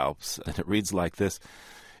describes the Alps, and it reads like this: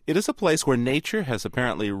 "It is a place where nature has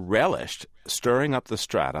apparently relished stirring up the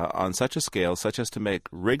strata on such a scale such as to make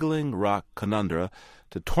wriggling rock conundra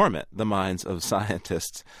to torment the minds of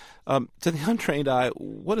scientists." To the untrained eye,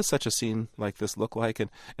 what does such a scene like this look like,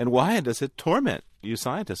 and why does it torment you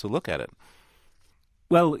scientists who look at it?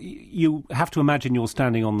 Well, you have to imagine you're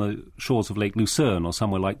standing on the shores of Lake Lucerne or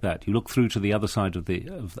somewhere like that. You look through to the other side of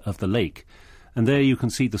the lake, and there you can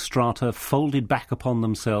see the strata folded back upon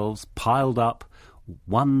themselves, piled up,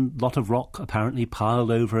 one lot of rock apparently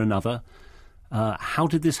piled over another. How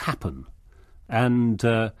did this happen? And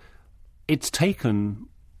it's taken,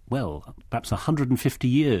 well, perhaps 150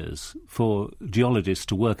 years for geologists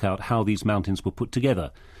to work out how these mountains were put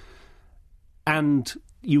together. And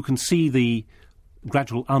you can see the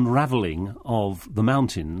gradual unravelling of the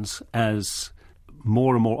mountains as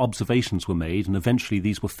more and more observations were made, and eventually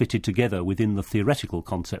these were fitted together within the theoretical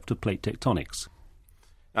concept of plate tectonics.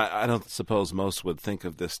 I don't suppose most would think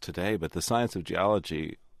of this today, but the science of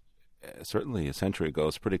geology, certainly a century ago,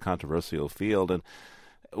 is a pretty controversial field, and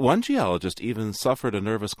one geologist even suffered a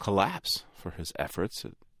nervous collapse for his efforts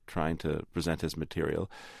at trying to present his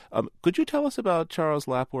material. Could you tell us about Charles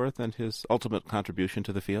Lapworth and his ultimate contribution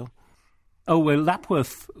to the field? Oh, well,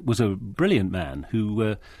 Lapworth was a brilliant man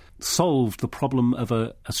who solved the problem of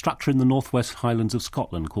a structure in the northwest Highlands of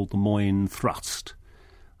Scotland called the Moyne Thrust.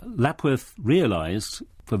 Lapworth realised,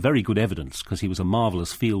 for very good evidence, because he was a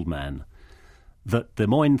marvellous field man, that the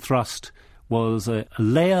Moyne Thrust was a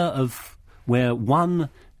layer of where one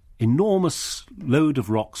enormous load of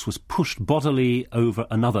rocks was pushed bodily over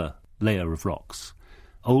another layer of rocks,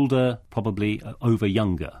 older probably over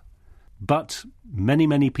younger. But many,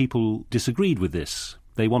 many people disagreed with this.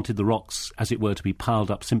 They wanted the rocks, as it were, to be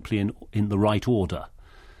piled up simply in the right order.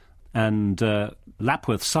 And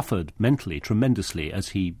Lapworth suffered mentally tremendously as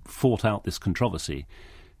he fought out this controversy,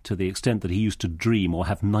 to the extent that he used to dream or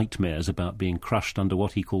have nightmares about being crushed under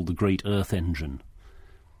what he called the Great Earth Engine.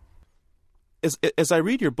 As I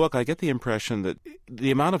read your book, I get the impression that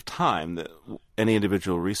the amount of time that any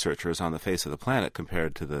individual researcher is on the face of the planet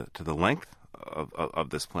compared to the length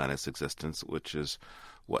of this planet's existence, which is,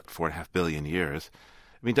 4.5 billion years.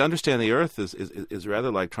 I mean, to understand the Earth is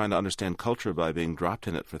rather like trying to understand culture by being dropped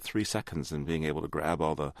in it for 3 seconds and being able to grab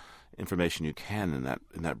all the information you can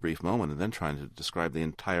in that brief moment, and then trying to describe the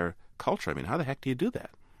entire culture. I mean, how the heck do you do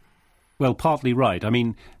that? Well, partly right. I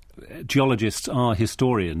mean, geologists are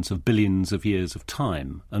historians of billions of years of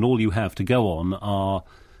time, and all you have to go on are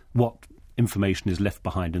what information is left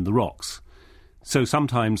behind in the rocks. So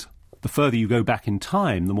sometimes the further you go back in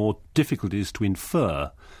time, the more difficult it is to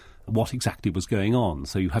infer what exactly was going on.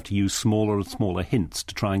 So you have to use smaller and smaller hints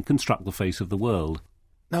to try and construct the face of the world.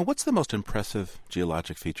 Now, what's the most impressive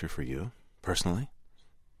geologic feature for you, personally?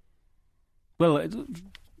 Well,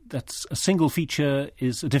 that's a single feature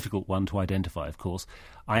is a difficult one to identify, of course.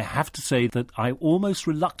 I have to say that I almost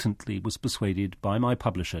reluctantly was persuaded by my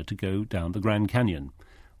publisher to go down the Grand Canyon.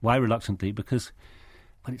 Why reluctantly? Because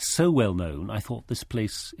when it's so well known, I thought this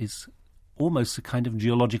place is almost a kind of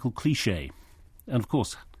geological cliché. And of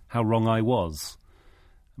course, how wrong I was.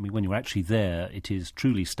 I mean, when you're actually there, it is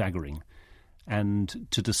truly staggering. And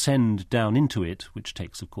to descend down into it, which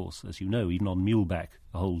takes, of course, as you know, even on muleback,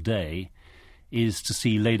 a whole day, is to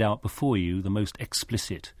see laid out before you the most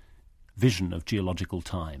explicit vision of geological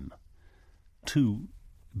time. 2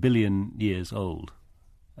 billion years old,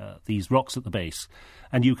 these rocks at the base.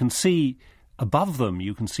 And you can see above them,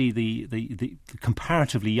 you can see the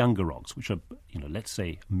comparatively younger rocks, which are, let's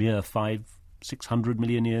say, mere 500-600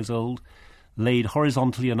 million years old, laid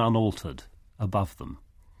horizontally and unaltered above them,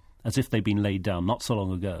 as if they'd been laid down not so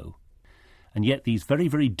long ago. And yet these very,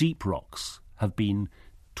 very deep rocks have been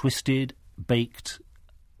twisted, baked,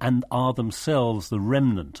 and are themselves the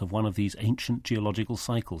remnant of one of these ancient geological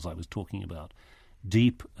cycles I was talking about,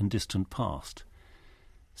 deep and distant past.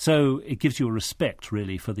 So it gives you a respect,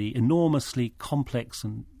 really, for the enormously complex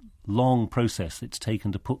and long process it's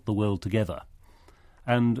taken to put the world together.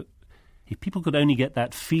 And if people could only get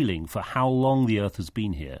that feeling for how long the Earth has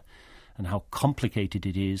been here and how complicated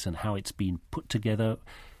it is and how it's been put together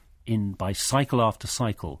by cycle after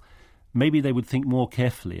cycle, maybe they would think more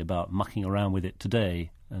carefully about mucking around with it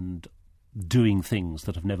today and doing things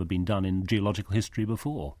that have never been done in geological history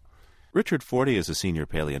before. Richard Fortey is a senior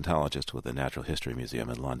paleontologist with the Natural History Museum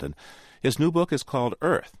in London. His new book is called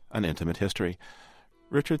Earth, An Intimate History.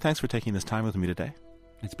 Richard, thanks for taking this time with me today.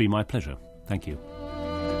 It's been my pleasure. Thank you.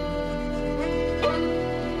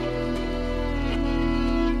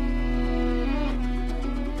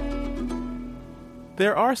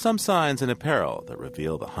 There are some signs in apparel that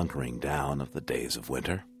reveal the hunkering down of the days of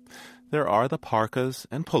winter. There are the parkas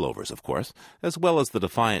and pullovers, of course, as well as the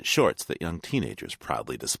defiant shorts that young teenagers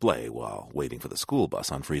proudly display while waiting for the school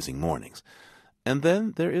bus on freezing mornings. And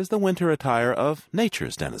then there is the winter attire of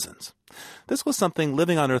nature's denizens. This was something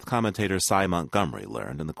Living on Earth commentator Cy Montgomery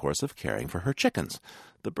learned in the course of caring for her chickens,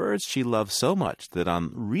 the birds she loves so much that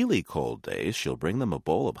on really cold days she'll bring them a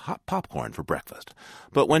bowl of hot popcorn for breakfast.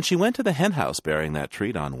 But when she went to the hen house bearing that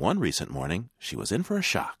treat on one recent morning, she was in for a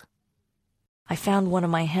shock. I found one of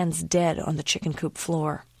my hens dead on the chicken coop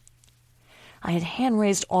floor. I had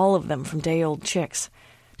hand-raised all of them from day-old chicks.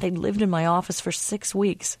 They'd lived in my office for 6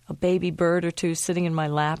 weeks, a baby bird or two sitting in my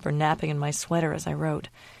lap or napping in my sweater as I wrote.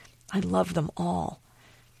 I loved them all.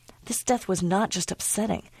 This death was not just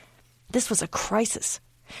upsetting. This was a crisis,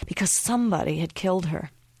 because somebody had killed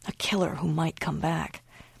her, a killer who might come back.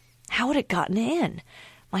 How had it gotten in?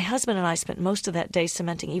 My husband and I spent most of that day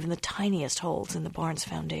cementing even the tiniest holes in the barn's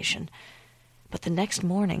foundation. But the next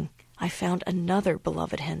morning, I found another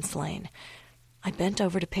beloved hen slain. I bent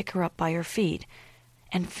over to pick her up by her feet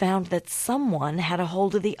and found that someone had a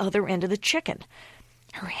hold of the other end of the chicken.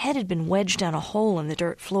 Her head had been wedged down a hole in the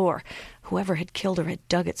dirt floor. Whoever had killed her had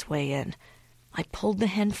dug its way in. I pulled the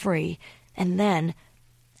hen free, and then,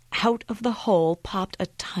 out of the hole popped a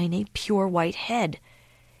tiny, pure white head.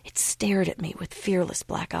 It stared at me with fearless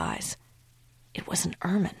black eyes. It was an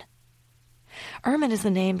ermine. Ermine is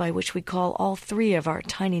the name by which we call all 3 of our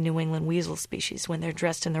tiny New England weasel species when they're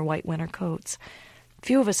dressed in their white winter coats.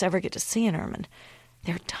 Few of us ever get to see an ermine.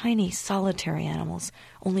 They're tiny, solitary animals,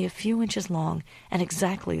 only a few inches long and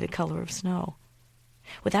exactly the color of snow.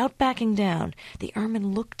 Without backing down, the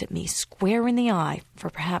ermine looked at me square in the eye for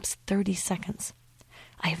perhaps 30 seconds.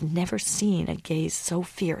 I have never seen a gaze so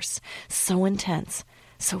fierce, so intense,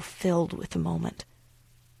 so filled with the moment.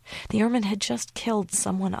 The ermine had just killed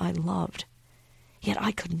someone I loved. Yet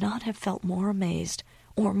I could not have felt more amazed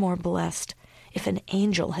or more blessed if an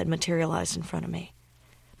angel had materialized in front of me.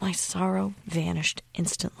 My sorrow vanished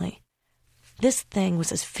instantly. This thing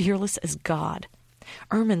was as fearless as God.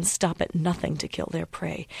 Ermines stop at nothing to kill their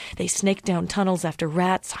prey. They snake down tunnels after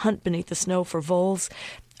rats, hunt beneath the snow for voles.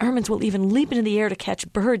 Ermines will even leap into the air to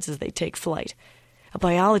catch birds as they take flight. A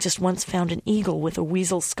biologist once found an eagle with a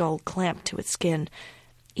weasel skull clamped to its skin.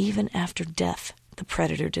 Even after death, the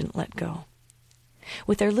predator didn't let go.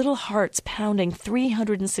 With their little hearts pounding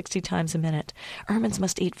 360 times a minute, ermines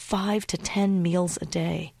must eat 5 to 10 meals a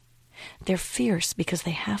day. They're fierce because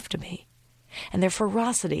they have to be. And their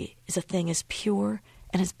ferocity is a thing as pure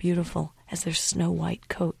and as beautiful as their snow-white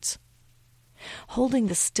coats. Holding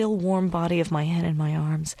the still warm body of my hen in my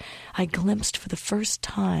arms, I glimpsed for the first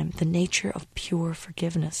time the nature of pure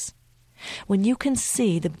forgiveness. When you can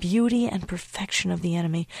see the beauty and perfection of the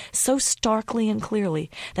enemy so starkly and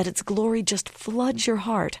clearly that its glory just floods your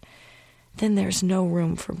heart, then there's no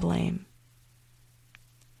room for blame.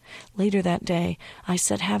 Later that day, I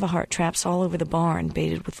set Havahart traps all over the barn,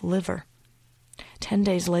 baited with liver. 10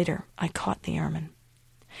 days later, I caught the ermine.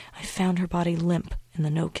 I found her body limp in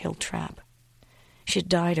the no-kill trap. She had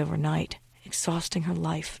died overnight, exhausting her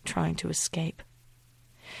life trying to escape.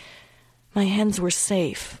 My hens were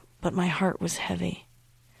safe, but my heart was heavy.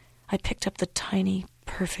 I picked up the tiny,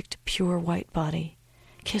 perfect, pure white body,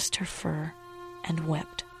 kissed her fur, and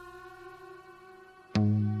wept.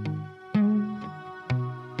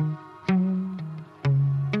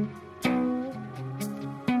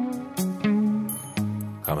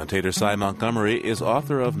 Commentator Cy Montgomery is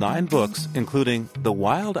author of 9 books, including The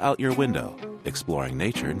Wild Out Your Window, Exploring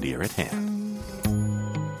Nature Near at Hand.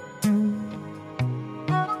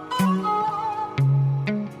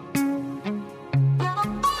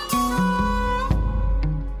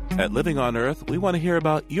 At Living on Earth, we want to hear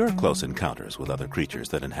about your close encounters with other creatures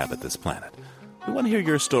that inhabit this planet. We want to hear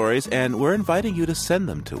your stories, and we're inviting you to send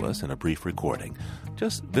them to us in a brief recording.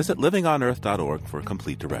 Just visit livingonearth.org for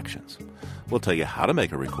complete directions. We'll tell you how to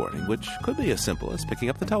make a recording, which could be as simple as picking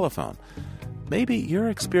up the telephone. Maybe your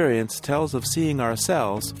experience tells of seeing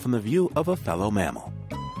ourselves from the view of a fellow mammal.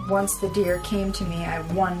 Once the deer came to me, I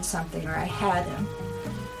won something, or I had him.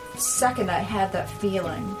 The second I had that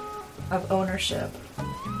feeling of ownership,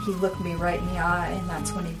 he looked me right in the eye, and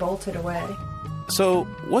that's when he bolted away. So,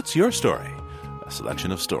 what's your story? A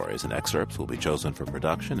selection of stories and excerpts will be chosen for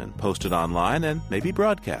production and posted online and maybe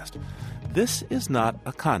broadcast. This is not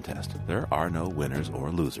a contest. There are no winners or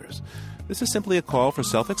losers. This is simply a call for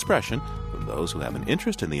self-expression from those who have an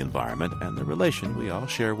interest in the environment and the relation we all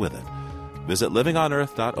share with it. Visit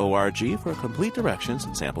livingonearth.org for complete directions,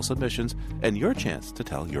 sample submissions, and your chance to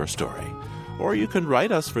tell your story. Or you can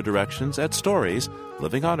write us for directions at Stories,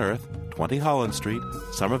 Living on Earth, 20 Holland Street,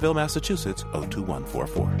 Somerville, Massachusetts,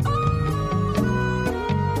 02144.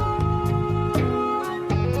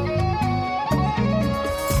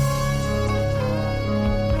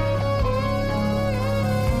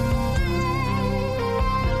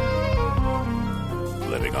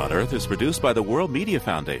 Living on Earth is produced by the World Media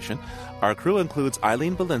Foundation. Our crew includes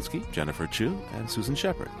Eileen Belinsky, Jennifer Chu, and Susan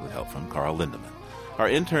Shepard, with help from Carl Lindemann. Our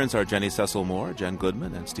interns are Jenny Cecil Moore, Jen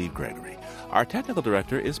Goodman, and Steve Gregory. Our technical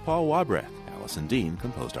director is Paul Wabrecht. Allison Dean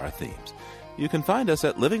composed our themes. You can find us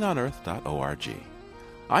at livingonearth.org.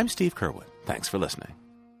 I'm Steve Curwood. Thanks for listening.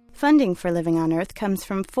 Funding for Living on Earth comes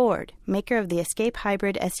from Ford, maker of the Escape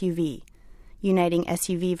Hybrid SUV, uniting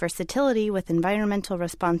SUV versatility with environmental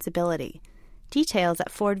responsibility. Details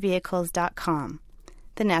at FordVehicles.com.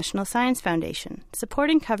 The National Science Foundation,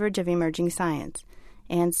 supporting coverage of emerging science.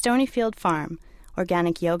 And Stonyfield Farm,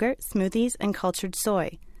 organic yogurt, smoothies, and cultured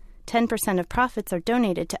soy. 10% of profits are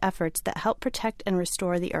donated to efforts that help protect and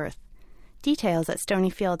restore the earth. Details at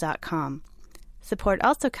Stonyfield.com. Support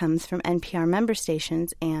also comes from NPR member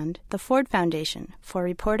stations and the Ford Foundation for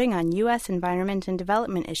reporting on U.S. environment and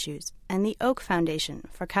development issues, and the Oak Foundation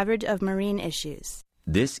for coverage of marine issues.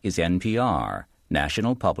 This is NPR,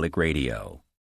 National Public Radio.